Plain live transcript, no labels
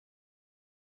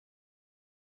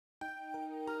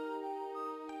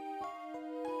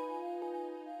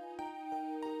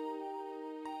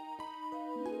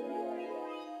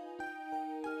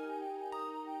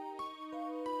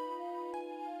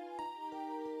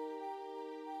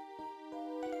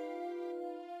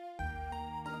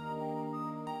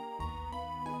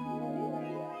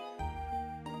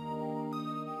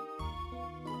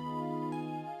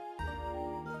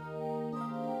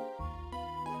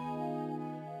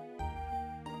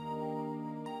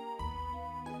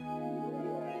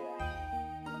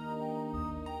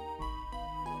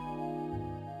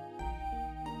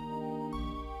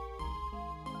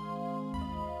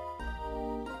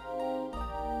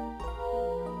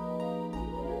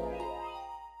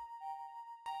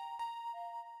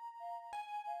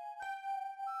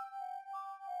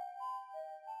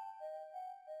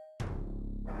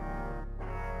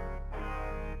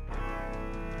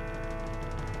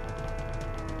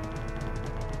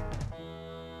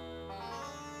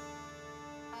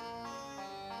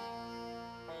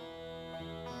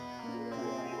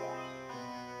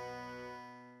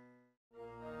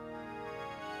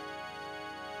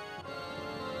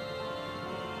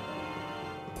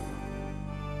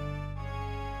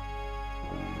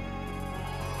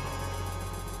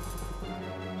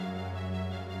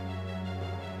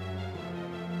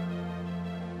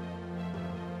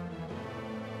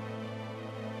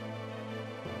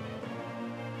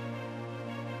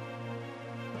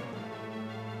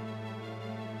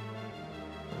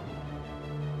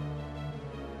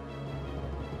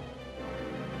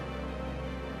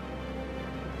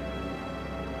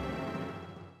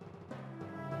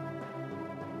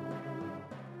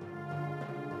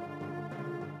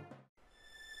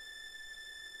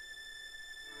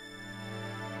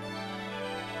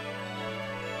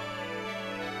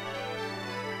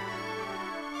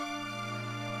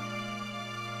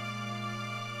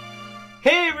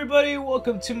Hey everybody,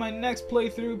 welcome to my next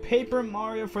playthrough, Paper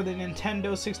Mario for the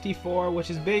Nintendo 64,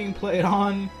 which is being played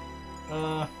on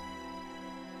a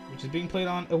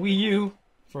Wii U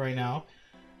for right now.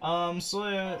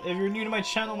 If you're new to my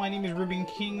channel, my name is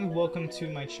RubenKings. Welcome to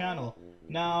my channel.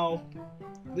 Now,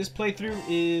 this playthrough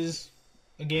is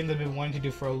a game that I've been wanting to do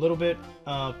for a little bit,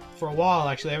 for a while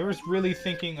actually. I was really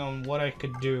thinking on what I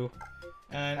could do,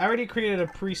 and I already created a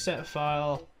preset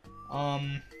file.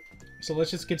 So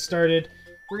let's just get started.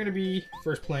 We're gonna be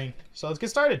first playing. So let's get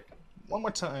started. One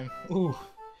more time. Ooh.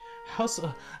 House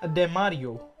de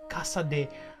Mario. Casa de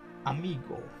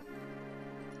Amigo.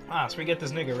 Ah, so we get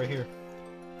this nigga right here.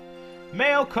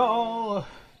 Mail call!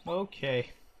 Okay.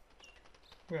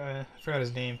 I forgot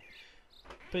his name.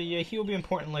 But yeah, he'll be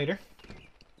important later.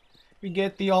 We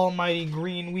get the almighty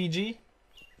Green Ouija,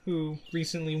 who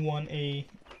recently won a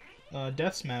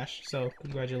Death Smash, so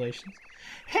congratulations.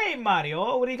 Hey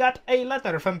Mario, we got a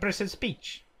letter from Princess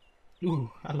Peach. Ooh,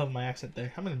 I love my accent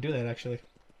there. I'm gonna do that actually.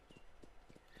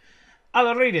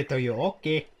 I'll read it to you,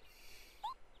 okay?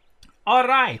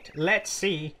 Alright, let's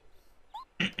see.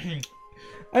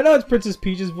 I know it's Princess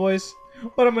Peach's voice,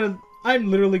 but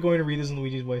I'm literally going to read this in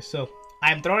Luigi's voice, so.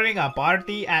 I'm throwing a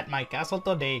party at my castle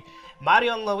today.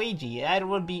 Mario and Luigi, I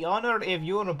would be honored if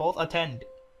you would both attend.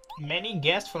 Many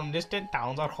guests from distant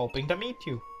towns are hoping to meet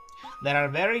you. There are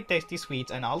very tasty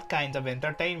sweets and all kinds of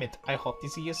entertainment. I hope to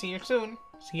see you here soon.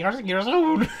 See you here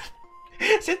soon.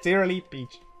 Sincerely,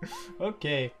 Peach.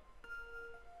 Okay.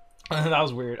 That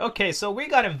was weird. Okay, so we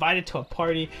got invited to a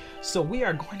party, so we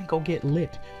are going to go get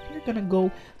lit. We're gonna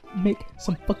go make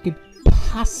some fucking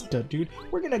pasta, dude.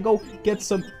 We're gonna go get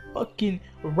some fucking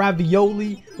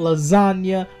ravioli,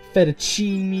 lasagna,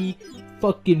 fettuccine,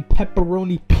 fucking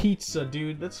pepperoni pizza,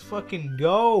 dude. Let's fucking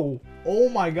go. Oh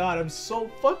my god, I'm so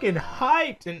fucking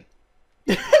hyped. And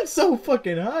I'm so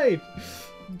fucking hyped.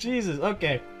 Jesus,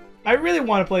 okay. I really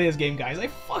want to play this game, guys. I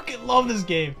fucking love this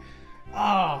game.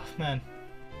 Oh, man.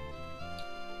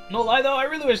 No lie, though, I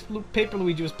really wish Paper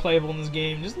Luigi was playable in this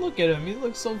game. Just look at him. He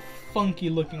looks so funky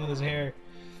looking with his hair.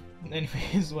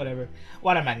 Anyways, whatever.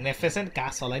 What a magnificent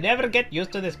castle. I never get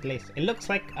used to this place. It looks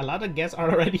like a lot of guests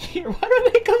are already here. Why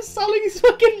don't they come selling? He's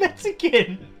fucking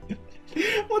Mexican.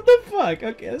 What the fuck?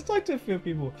 Okay, let's talk to a few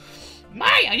people.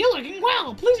 Mario, you're looking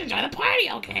well. Please enjoy the party,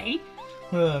 okay?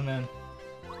 Oh, man.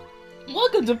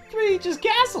 Welcome to Peach's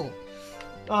castle.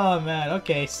 Oh, man.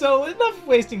 Okay, so enough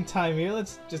wasting time here.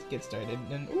 Let's just get started.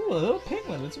 And, ooh, a little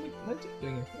penguin. What's he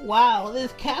doing here? Wow,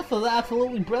 this castle is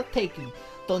absolutely breathtaking.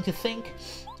 Don't you think?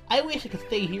 I wish I could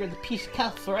stay here in the Peach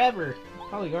Castle forever.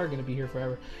 Probably are gonna be here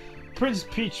forever. Princess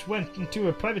Peach went into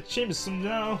her private chamber, so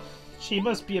now she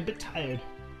must be a bit tired.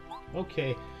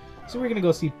 Okay, so we're gonna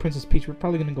go see Princess Peach. We're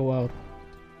probably gonna go out.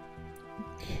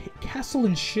 Castle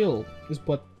and Shield is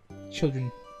what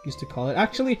children used to call it.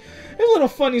 Actually, there's a little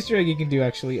fun Easter egg you can do.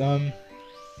 Actually,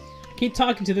 keep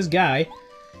talking to this guy.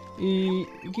 You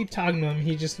keep talking to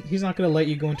him. He's not gonna let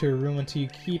you go into a room until you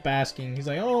keep asking. He's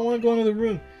like, oh, I want to go into the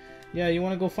room. Yeah, you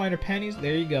want to go find her panties?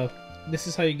 There you go. This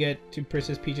is how you get to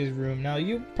Princess Peach's room. Now,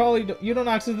 you don't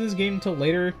access this game until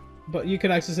later, but you could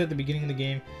access it at the beginning of the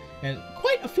game. And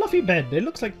quite a fluffy bed. It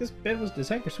looks like this bed was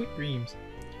designed for sweet dreams.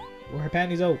 Or her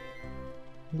panties out.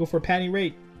 Go for a panty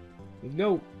raid. Let's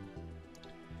go.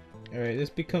 Alright, this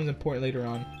becomes important later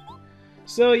on.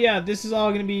 So, yeah, this is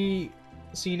all going to be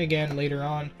seen again later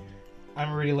on. I'm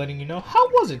already letting you know. How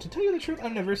was it? To tell you the truth,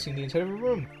 I've never seen the inside of a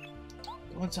room.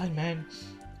 Go inside, man.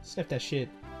 Sniff that shit.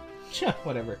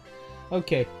 Whatever.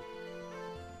 Okay.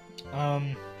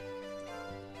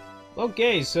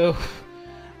 Okay, so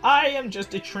I am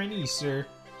just a trainee, sir.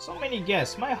 So many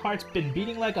guests. My heart's been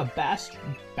beating like a bass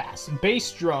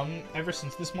drum ever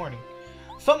since this morning.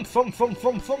 Thump, thump, thump,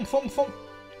 thump, thump, thump, thump.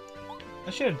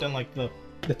 I should have done like the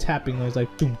tapping noise,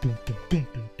 like doom, doom, doom, doom,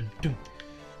 doom, doom, doom.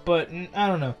 But I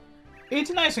don't know.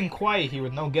 It's nice and quiet here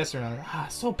with no guests around. Ah,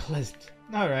 so pleasant.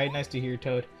 Alright, nice to hear,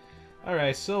 Toad.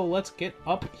 Alright, so let's get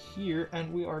up here,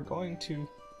 and we are going to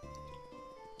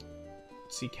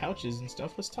see couches and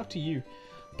stuff. Let's talk to you.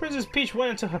 Princess Peach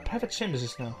went into her private chambers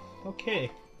just now.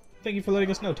 Okay. Thank you for letting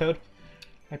us know, Toad.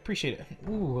 I appreciate it.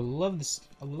 Ooh, I love this.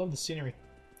 I love the scenery.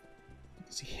 You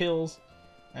can see hills.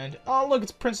 And, oh, look,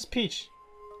 it's Princess Peach.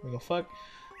 We go fuck.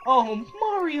 Oh,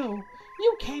 Mario!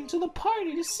 You came to the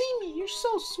party to see me. You're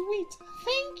so sweet.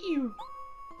 Thank you.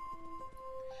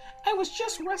 I was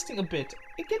just resting a bit.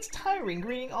 It gets tiring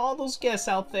greeting all those guests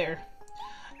out there.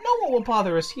 No one will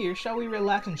bother us here. Shall we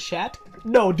relax and chat?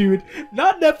 No, dude.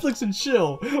 Not Netflix and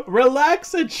chill.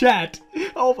 Relax and chat.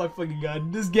 Oh my fucking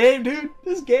god. This game, dude.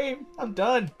 This game. I'm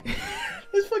done.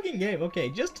 This fucking game. Okay,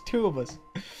 just the two of us.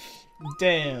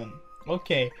 Damn.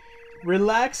 Okay.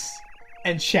 Relax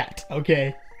and chat,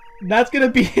 okay? That's gonna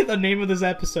be the name of this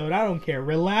episode. I don't care.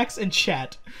 Relax and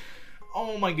chat.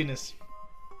 Oh my goodness.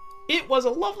 It was a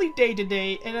lovely day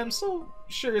today, and I'm so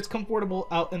sure it's comfortable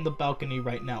out in the balcony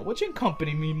right now. Would you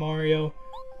accompany me, Mario?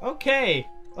 Okay.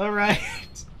 Alright.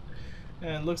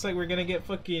 And it looks like we're gonna get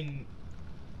fucking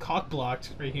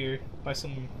cock-blocked right here by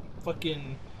some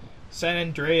fucking San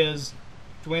Andreas,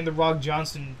 Dwayne The Rock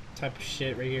Johnson type of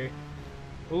shit right here.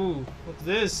 Ooh, what's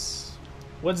this?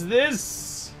 What's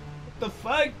this? What the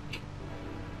fuck?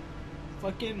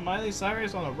 Fucking Miley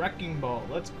Cyrus on a wrecking ball.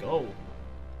 Let's go.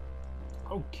 I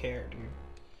don't care,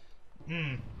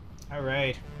 dude.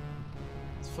 Alright.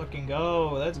 Let's fucking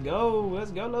go. Let's go.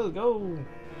 Let's go. Let's go.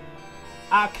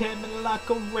 I came in like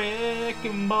a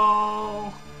wrecking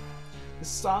ball. The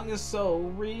song is so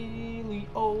really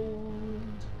old.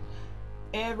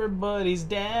 Everybody's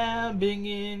dabbing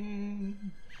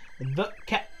in the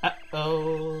cat.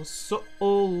 Oh, so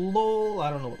low.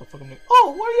 I don't know what the fuck I'm doing.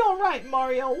 Oh, were you alright,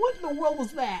 Mario? What in the world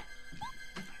was that?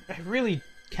 I really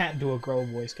can't do a girl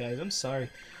voice, guys. I'm sorry.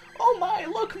 Oh my,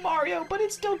 look, Mario, but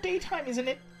it's still daytime, isn't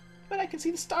it? But I can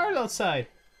see the stars outside.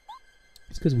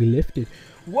 It's because we lifted.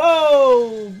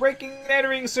 Whoa! Breaking and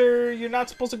entering, sir. You're not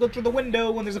supposed to go through the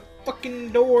window when there's a fucking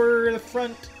door in the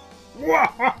front.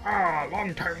 Wahaha!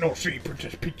 Long time no see,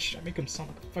 Princess Peach. I make him sound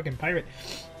like a fucking pirate.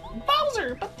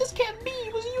 Bowser, but this can't be.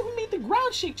 It was you who made the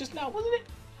ground shake just now, wasn't it?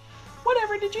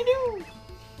 Whatever did you do?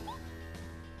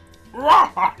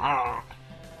 Wahaha!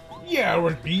 Yeah, it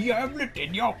was me. I've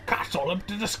lifted your castle up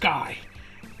to the sky.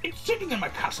 It's sitting in my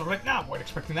castle right now. Weren't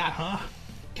expecting that, huh?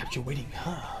 Kept you waiting,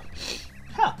 huh?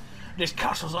 Huh. This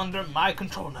castle's under my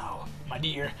control now, my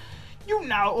dear. You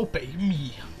now obey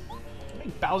me.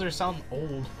 Make Bowser sound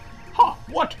old. Ha!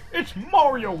 What? It's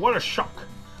Mario! What a shock!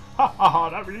 Ha ha ha!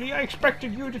 Not really. I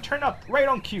expected you to turn up right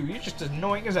on cue. You're just as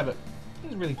annoying as ever.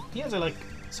 He has a like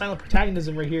silent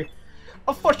protagonism right here.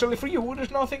 Unfortunately for you,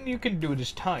 there's nothing you can do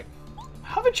this time.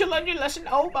 Haven't you learned your lesson,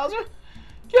 old Bowser?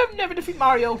 You have never defeated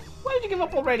Mario. Why did you give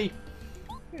up already?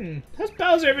 Has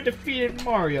Bowser ever defeated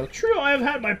Mario? True, I have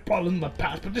had my problems in the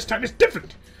past, but this time it's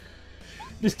different.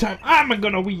 This time I'm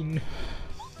gonna win.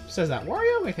 Says that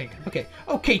Wario, I think. Okay.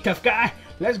 Okay, tough guy.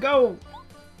 Let's go.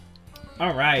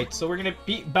 Alright, so we're gonna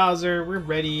beat Bowser. We're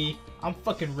ready. I'm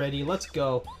fucking ready. Let's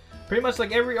go. Pretty much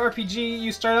like every RPG,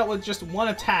 you start out with just one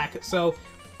attack. So,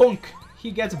 boink.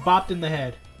 He gets bopped in the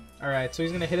head. Alright, so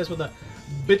he's gonna hit us with a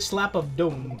bitch slap of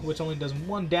doom, which only does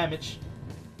 1 damage.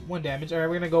 1 damage. Alright,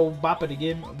 we're gonna go bop it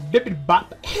again. Bippity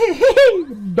bop.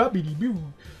 Boppity boo.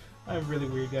 I'm really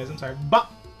weird, guys. I'm sorry.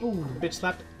 Bop. Ooh, bitch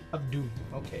slap of doom.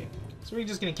 Okay. So we're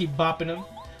just gonna keep bopping him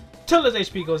till his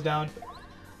HP goes down.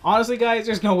 Honestly, guys,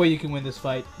 there's no way you can win this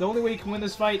fight. The only way you can win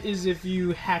this fight is if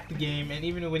you hack the game, and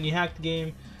even when you hack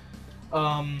the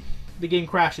game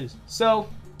crashes. So,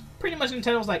 pretty much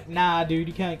Nintendo's like, nah,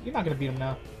 dude, you're not gonna beat him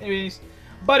now. Anyways,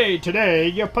 buddy, today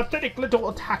your pathetic little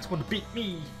attacks won't beat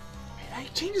me. Man, I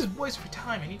change his voice every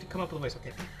time. I need to come up with a voice.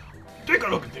 Okay. Take a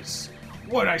look at this.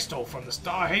 What I stole from the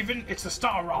Star Haven, it's the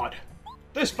Star Rod.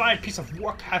 This fine piece of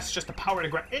work has just the power to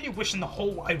grant any wish in the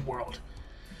whole wide world.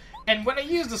 And when I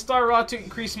use the Star Rod to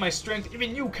increase my strength,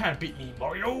 even you can't beat me,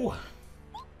 Mario.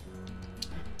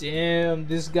 Damn,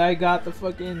 this guy got the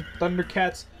fucking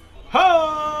Thundercats.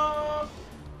 Ha!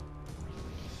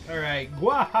 Alright,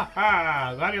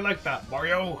 Gwahaha! Glad you like that,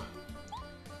 Mario.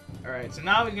 Alright, so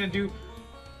now we're gonna do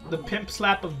the Pimp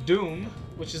Slap of Doom,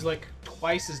 which is like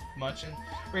twice as much. And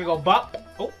we're gonna go bop.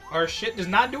 Oh, our shit does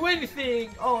not do anything.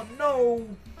 Oh no.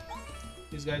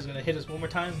 This guy's gonna hit us one more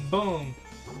time. Boom.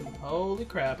 Holy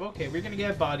crap. Okay, we're gonna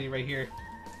get a body right here.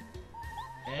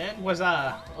 And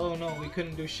huzzah. Oh no, we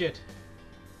couldn't do shit.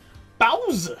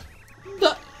 Bowser!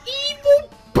 The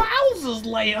evil Bowser's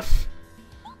laugh!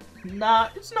 Nah,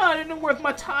 it's not even worth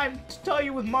my time to tell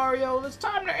you with Mario. It's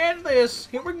time to end this.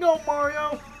 Here we go,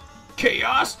 Mario.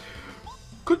 Chaos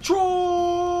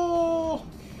Control!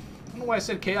 I don't know why I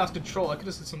said Chaos Control. I could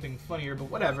have said something funnier, but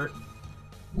whatever.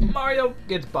 Mario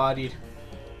gets bodied.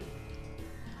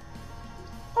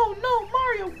 Oh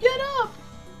no, Mario, get up!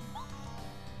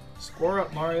 Score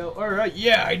up, Mario. Alright,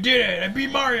 yeah, I did it! I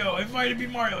beat Mario! I finally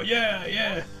beat Mario! Yeah,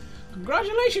 yeah!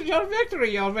 Congratulations on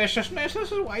victory, your viciousness.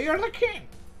 This is why you're the king.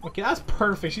 Okay, that's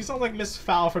perfect. She sounds like Miss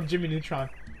Fowl from Jimmy Neutron.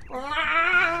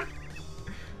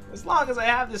 As long as I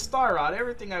have this Star Rod,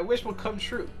 everything I wish will come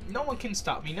true. No one can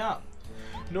stop me now.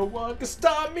 No one can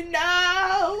stop me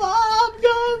now. I'm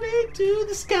going to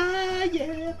the sky,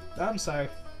 yeah. I'm sorry.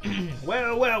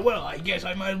 Well, I guess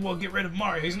I might as well get rid of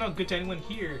Mario. He's no good to anyone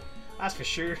here. That's for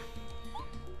sure.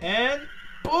 And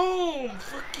boom!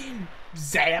 Fucking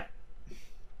zap.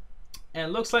 And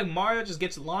it looks like Mario just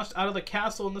gets launched out of the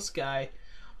castle in the sky.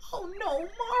 Oh no,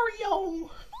 Mario!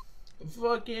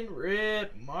 Fucking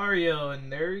rip Mario,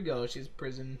 and there you go. She's in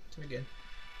prison again.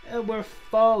 And we're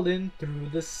falling through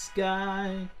the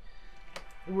sky.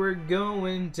 We're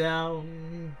going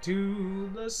down to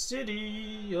the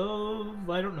city of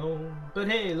I don't know. But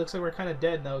hey, it looks like we're kind of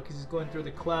dead now because he's going through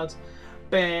the clouds.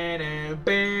 Banner,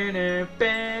 banner,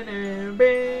 banner,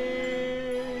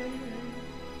 banner.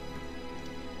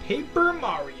 Paper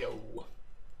Mario.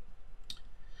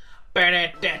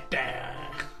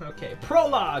 Okay,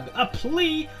 prologue, a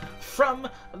plea from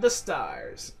the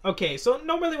stars. Okay, so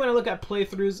normally when I look at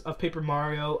playthroughs of Paper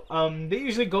Mario, they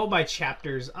usually go by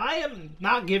chapters. I am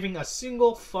not giving a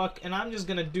single fuck, and I'm just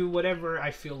gonna do whatever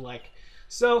I feel like.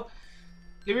 So,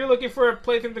 if you're looking for a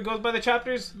playthrough that goes by the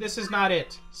chapters, this is not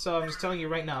it. So I'm just telling you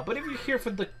right now. But if you're here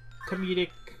for the comedic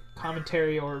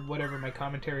commentary or whatever my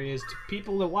commentary is to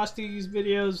people that watch these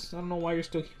videos, I don't know why you're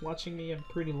still watching me. I'm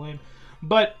pretty lame,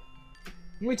 but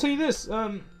let me tell you this,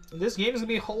 this game is gonna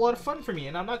be a whole lot of fun for me,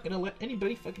 and I'm not gonna let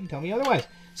anybody fucking tell me otherwise.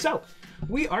 So,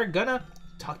 we are gonna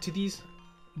talk to these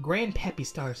grandpappy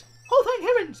stars. Oh, thank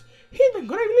heavens! He's been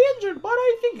gravely injured, but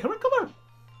I think he'll recover.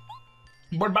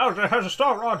 But Bowser has a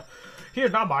star rod. He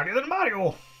is now mightier than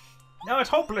Mario. Now it's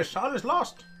hopeless. All is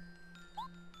lost.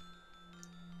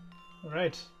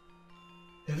 Alright.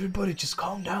 Everybody just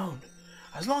calm down.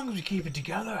 As long as we keep it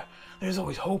together, there's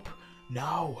always hope.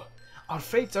 Now, our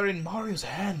fates are in Mario's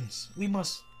hands. We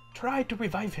must try to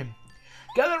revive him.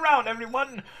 Gather round,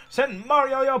 everyone. Send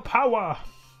Mario your power.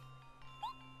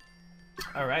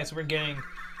 Alright, so we're getting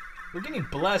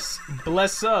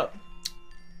bless up.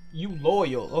 You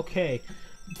loyal, okay.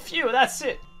 Phew, that's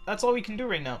it. That's all we can do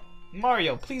right now.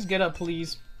 Mario, please get up,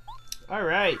 please.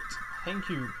 Alright. Thank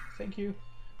you. Thank you.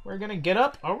 We're gonna get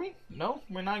up, are we? No,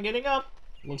 we're not getting up.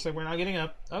 Looks like we're not getting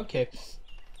up. Okay.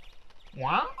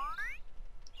 What?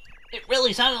 It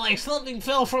really sounded like something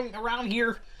fell from around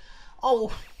here.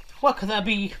 Oh, what could that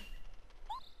be?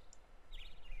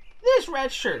 This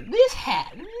red shirt, this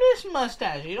hat, this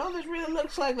mustache, you know, this really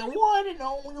looks like the one and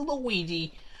only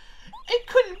Luigi. It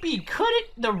couldn't be, could it?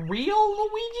 The real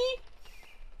Luigi?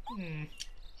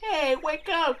 Hey, wake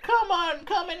up. Come on,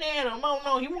 coming at him. Oh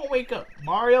no, he won't wake up.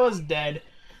 Mario is dead.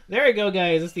 There we go,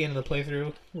 guys. That's the end of the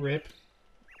playthrough. Rip.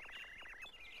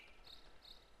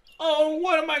 Oh,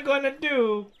 what am I gonna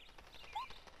do?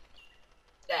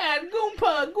 Dad,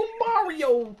 Goomba,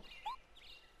 Goombario.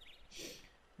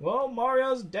 Well,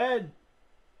 Mario's dead.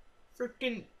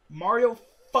 Freaking Mario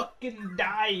fucking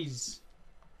dies.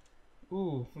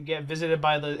 Ooh, we get visited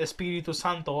by the Espiritu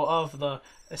Santo of the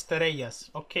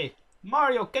Estrellas. Okay.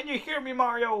 Mario, can you hear me,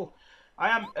 Mario? I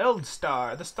am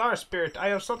Eldstar, the Star Spirit. I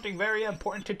have something very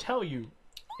important to tell you.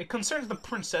 It concerns the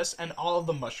princess and all of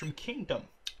the Mushroom Kingdom.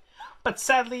 But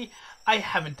sadly, I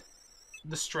haven't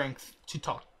the strength to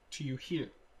talk to you here.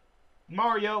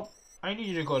 Mario, I need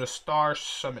you to go to Star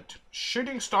Summit.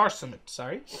 Shooting Star Summit,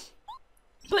 sorry.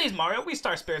 Please, Mario, we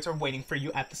Star Spirits are waiting for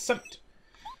you at the summit.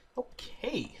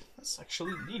 Okay, that's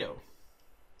actually neato.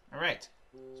 Alright,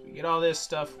 so we get all this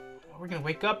stuff. We're gonna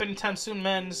wake up anytime soon,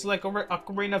 man. This is like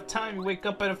Ocarina of Time. You wake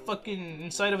up at a fucking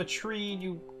inside of a tree, and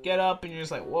you get up, and you're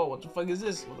just like, whoa, what the fuck is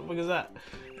this? What the fuck is that?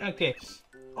 Okay.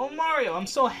 Oh, Mario, I'm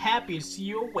so happy to see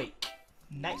you awake.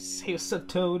 Nice. Hey, what's up,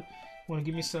 Toad? Wanna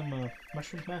give me some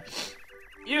mushrooms, man?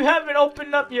 You haven't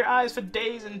opened up your eyes for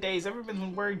days and days. Everyone's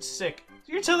been worried sick.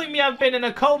 You're telling me I've been in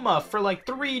a coma for like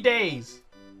 3 days.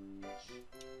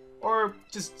 Or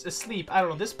just asleep. I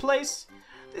don't know. This place?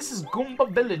 This is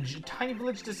Goomba Village, a tiny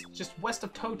village just west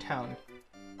of Toad Town.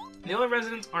 The only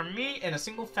residents are me and a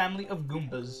single family of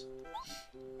Goombas.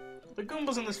 The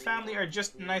Goombas in this family are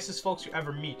just the nicest folks you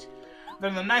ever meet.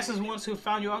 They're the nicest ones who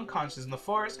found you unconscious in the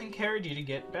forest and carried you to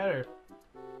get better.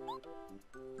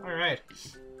 Alright.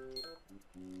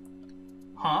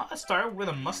 Huh? A star with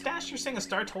a mustache? You're saying a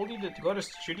star told you to go to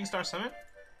Shooting Star Summit?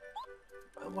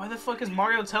 Why the fuck is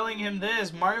Mario telling him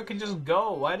this? Mario can just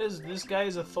go. Why does this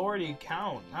guy's authority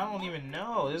count? I don't even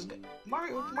know. This guy,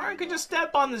 Mario could just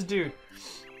step on this dude.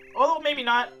 Although maybe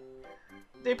not.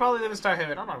 They probably live in Star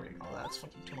Heaven. I'm not reading all that. It's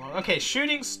fucking too long. Okay,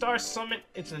 Shooting Star Summit.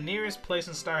 It's the nearest place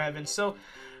in Star Heaven, so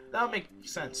that'll make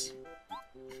sense.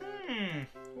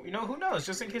 You know, who knows?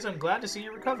 Just in case, I'm glad to see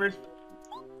you recovered.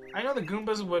 I know the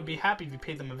Goombas would be happy if you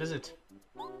paid them a visit.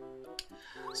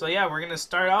 So yeah, we're gonna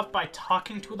start off by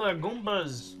talking to the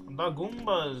Goombas. The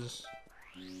Goombas.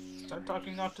 Start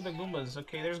talking off to the Goombas.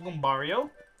 Okay, there's Goombario.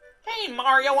 Hey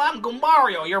Mario, I'm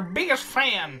Goombario, your biggest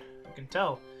fan. I can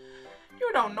tell.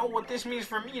 You don't know what this means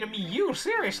for me to meet you,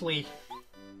 seriously.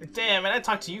 Damn, man, I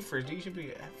talked to you first. You should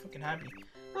be fucking happy.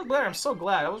 Oh, Blair, I'm so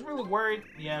glad. I was really worried.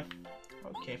 Yeah.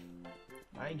 Okay.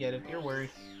 I get it. You're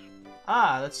worried.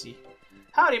 Ah, let's see.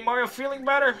 Howdy, Mario. Feeling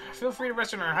better? Feel free to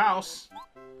rest in our house.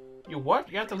 You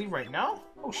what? You have to leave right now?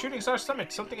 Oh, Shooting Star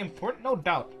Summit. Something important? No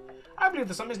doubt. I believe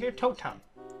the summit is near Toad Town.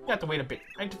 You have to wait a bit.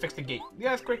 I need to fix the gate. The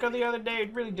earthquake of the other day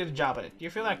really did a job at it. Do you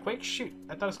feel that quake? Shoot.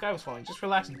 I thought the sky was falling. Just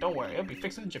relax and don't worry. It'll be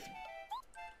fixed in a jiffy.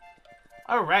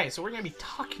 Alright, so we're going to be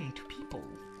talking to people.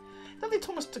 Then they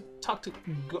told us to talk to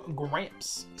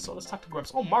Gramps. So let's talk to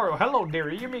Gramps. Oh, Mario. Hello,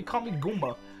 dearie. You may call me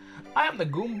Goomba. I am the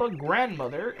Goomba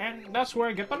grandmother, and that's where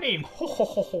I get the name. Ho ho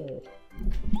ho ho.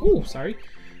 Oh, sorry.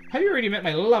 Have you already met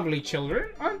my lovely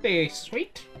children? Aren't they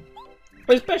sweet?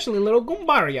 Especially little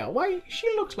Goombaria. Why, she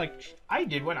looks like I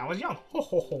did when I was young. Ho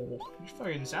ho ho. You're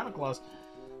fucking Santa Claus.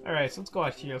 Alright, so let's go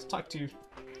out here. Let's talk to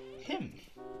him.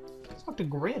 Let's talk to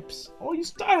Gramps. Oh, you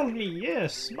startled me.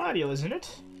 Yes, Mario, isn't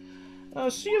it?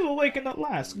 So you've awakened at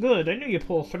last. Good, I knew you'd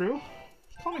pull through.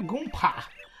 Call me Goompa.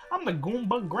 I'm the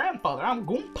Goomba grandfather. I'm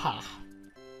Goompa.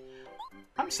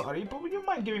 I'm sorry, but would you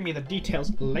mind giving me the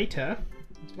details later?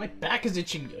 My back is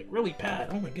itching like really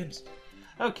bad. Oh my goodness.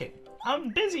 Okay, I'm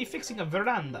busy fixing a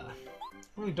veranda. I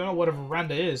really don't know what a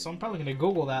veranda is, so I'm probably gonna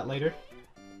Google that later.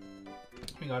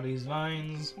 We got these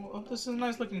vines. Well, this is a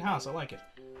nice looking house. I like it.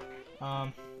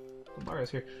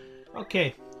 Mario's here.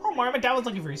 Okay. Oh, Mario, my dad was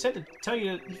looking for you. He said to tell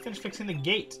you to finish fixing the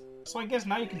gate. So I guess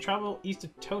now you can travel east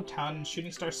of Toad Town and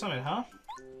Shooting Star Summit, huh?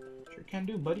 Sure can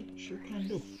do, buddy. Sure can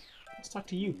do. Let's talk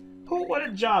to you. Oh, what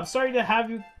a job. Sorry to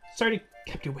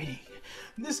kept you waiting.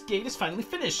 This gate is finally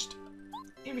finished.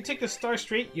 If you take the star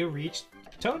straight, you'll reach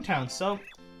Toad Town, so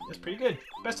that's pretty good.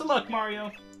 Best of luck,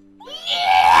 Mario.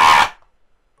 Yeah!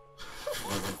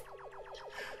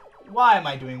 Why am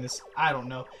I doing this? I don't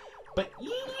know. But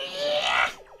yeah!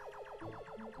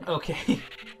 Okay.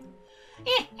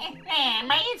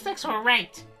 My instincts were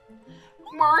right.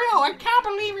 Mario, I can't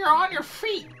believe you're on your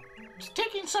feet. Just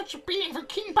taking such a beating for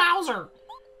King Bowser.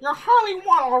 You're hardly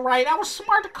one, alright. I was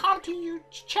smart to come to you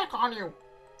to check on you.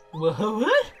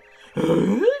 What?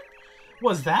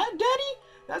 Was that, Daddy?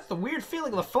 That's the weird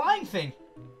feeling of the flying thing.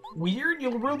 Weird,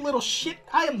 you rude little shit.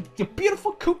 I am the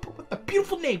beautiful Koopa with the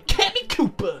beautiful name, Cammy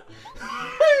Koopa.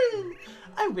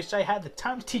 I wish I had the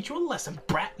time to teach you a lesson,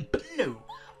 brat, but no.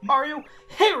 Mario,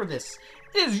 hear this.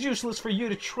 It is useless for you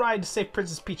to try to save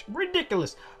Princess Peach.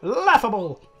 Ridiculous.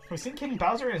 Laughable. We think King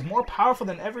Bowser is more powerful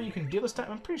than ever. You can deal this time.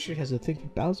 I'm pretty sure he has a thing for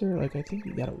Bowser. Like, I think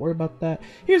you gotta worry about that.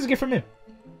 Here's a gift from him.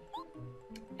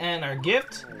 And our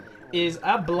gift is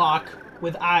a block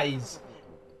with eyes.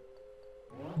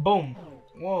 Boom.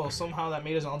 Whoa, somehow that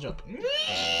made us all jump.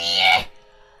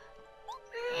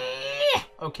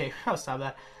 Okay, I'll stop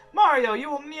that. Mario, you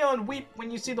will kneel and weep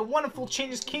when you see the wonderful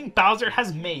changes King Bowser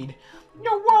has made.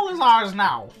 Your world is ours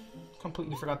now.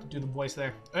 Completely forgot to do the voice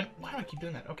there. Why do I keep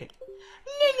doing that? Okay.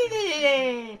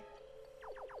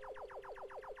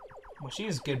 Well, she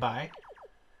is goodbye.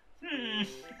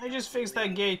 I just fixed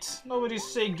that gate. Nobody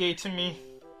say gate to me.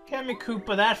 Cammy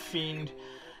Koopa, that fiend. Did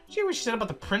you hear what she said about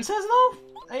the princess, though?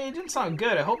 Hey, it didn't sound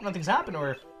good. I hope nothing's happened to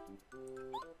her.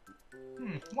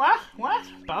 What? What?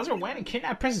 Bowser went and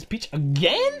kidnapped Princess Peach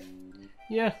again?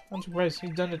 Yeah, I'm surprised.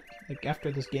 He's done it like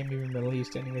after this game even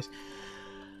released, anyways.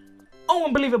 Oh,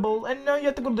 unbelievable! And now you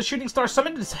have to go to the Shooting Star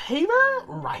Summit to save her?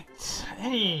 Right.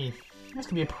 Hey, that's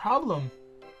gonna be a problem.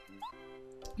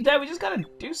 Dad, we just gotta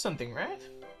do something, right?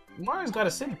 Mario's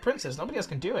gotta save the princess. Nobody else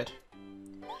can do it.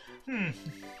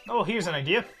 Oh, here's an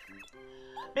idea.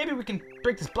 Maybe we can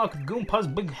break this block with Goompa's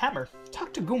big hammer.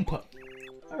 Talk to Goompa.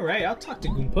 Alright, I'll talk to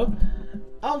Goompa.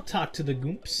 I'll talk to the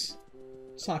Goomps.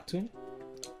 Talk to him.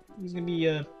 He's gonna be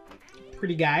a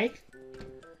pretty guy.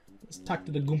 Let's talk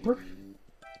to the Goomper.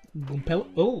 Goompel.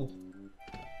 Oh.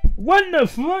 What the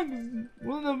fuck?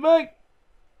 What the fuck?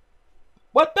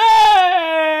 What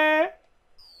the?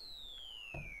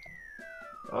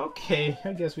 Okay,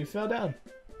 I guess we fell down.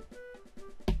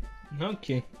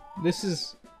 Okay. This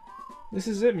is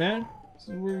it, man. This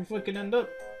is where we fucking end up.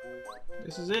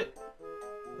 This is it.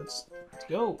 Let's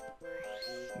go.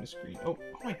 The screen. Oh,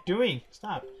 what am I doing?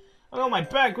 Stop. Oh, my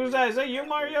back. Who's that? Is that you,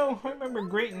 Mario? I remember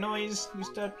great noise. You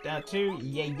stepped out too.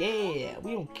 Yeah.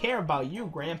 We don't care about you,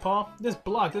 Grandpa. This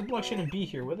block shouldn't be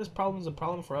here. Well, this problem is a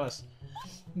problem for us.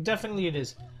 Definitely it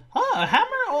is. Huh? A hammer?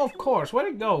 Oh, of course. Where'd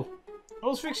it go? I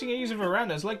was fixing a user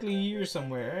veranda. It's likely here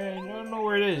somewhere. I don't know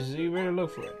where it is. You better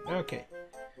look for it. Okay.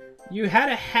 You had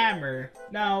a hammer.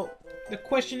 Now, the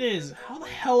question is, how the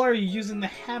hell are you using the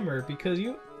hammer? Because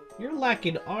you're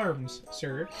lacking arms,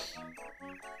 sir.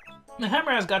 The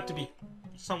hammer has got to be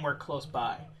somewhere close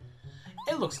by.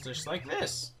 It looks just like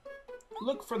this.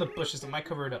 Look for the bushes that might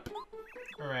cover it up.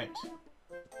 Alright.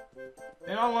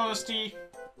 In all honesty,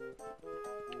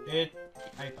 okay,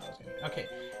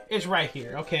 it's right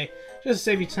here, okay? Just to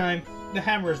save you time, the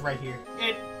hammer is right here.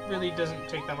 really doesn't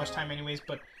take that much time anyways,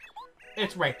 but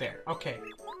it's right there. Okay.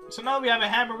 So now that we have a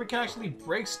hammer, we can actually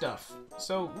break stuff.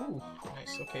 So, ooh,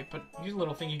 nice. Okay, but here's a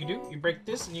little thing you can do. You break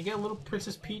this, and you get a little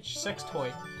Princess Peach sex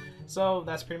toy. So,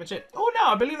 that's pretty much it. Oh, no!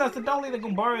 I believe that's the dolly that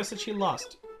Gumbaria said she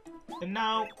lost. And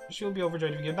now, she'll be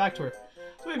overjoyed if we get back to her.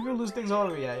 So maybe we'll lose things all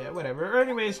over. Yeah, whatever.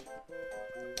 Anyways,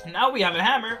 now we have a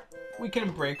hammer, we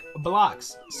can break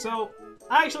blocks. So,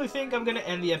 I actually think I'm going to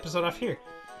end the episode off here.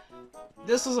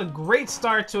 This is a great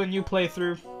start to a new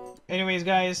playthrough. Anyways,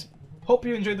 guys, hope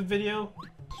you enjoyed the video.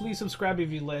 Please subscribe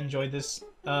if you enjoyed this.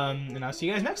 And I'll see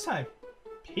you guys next time.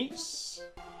 Peace.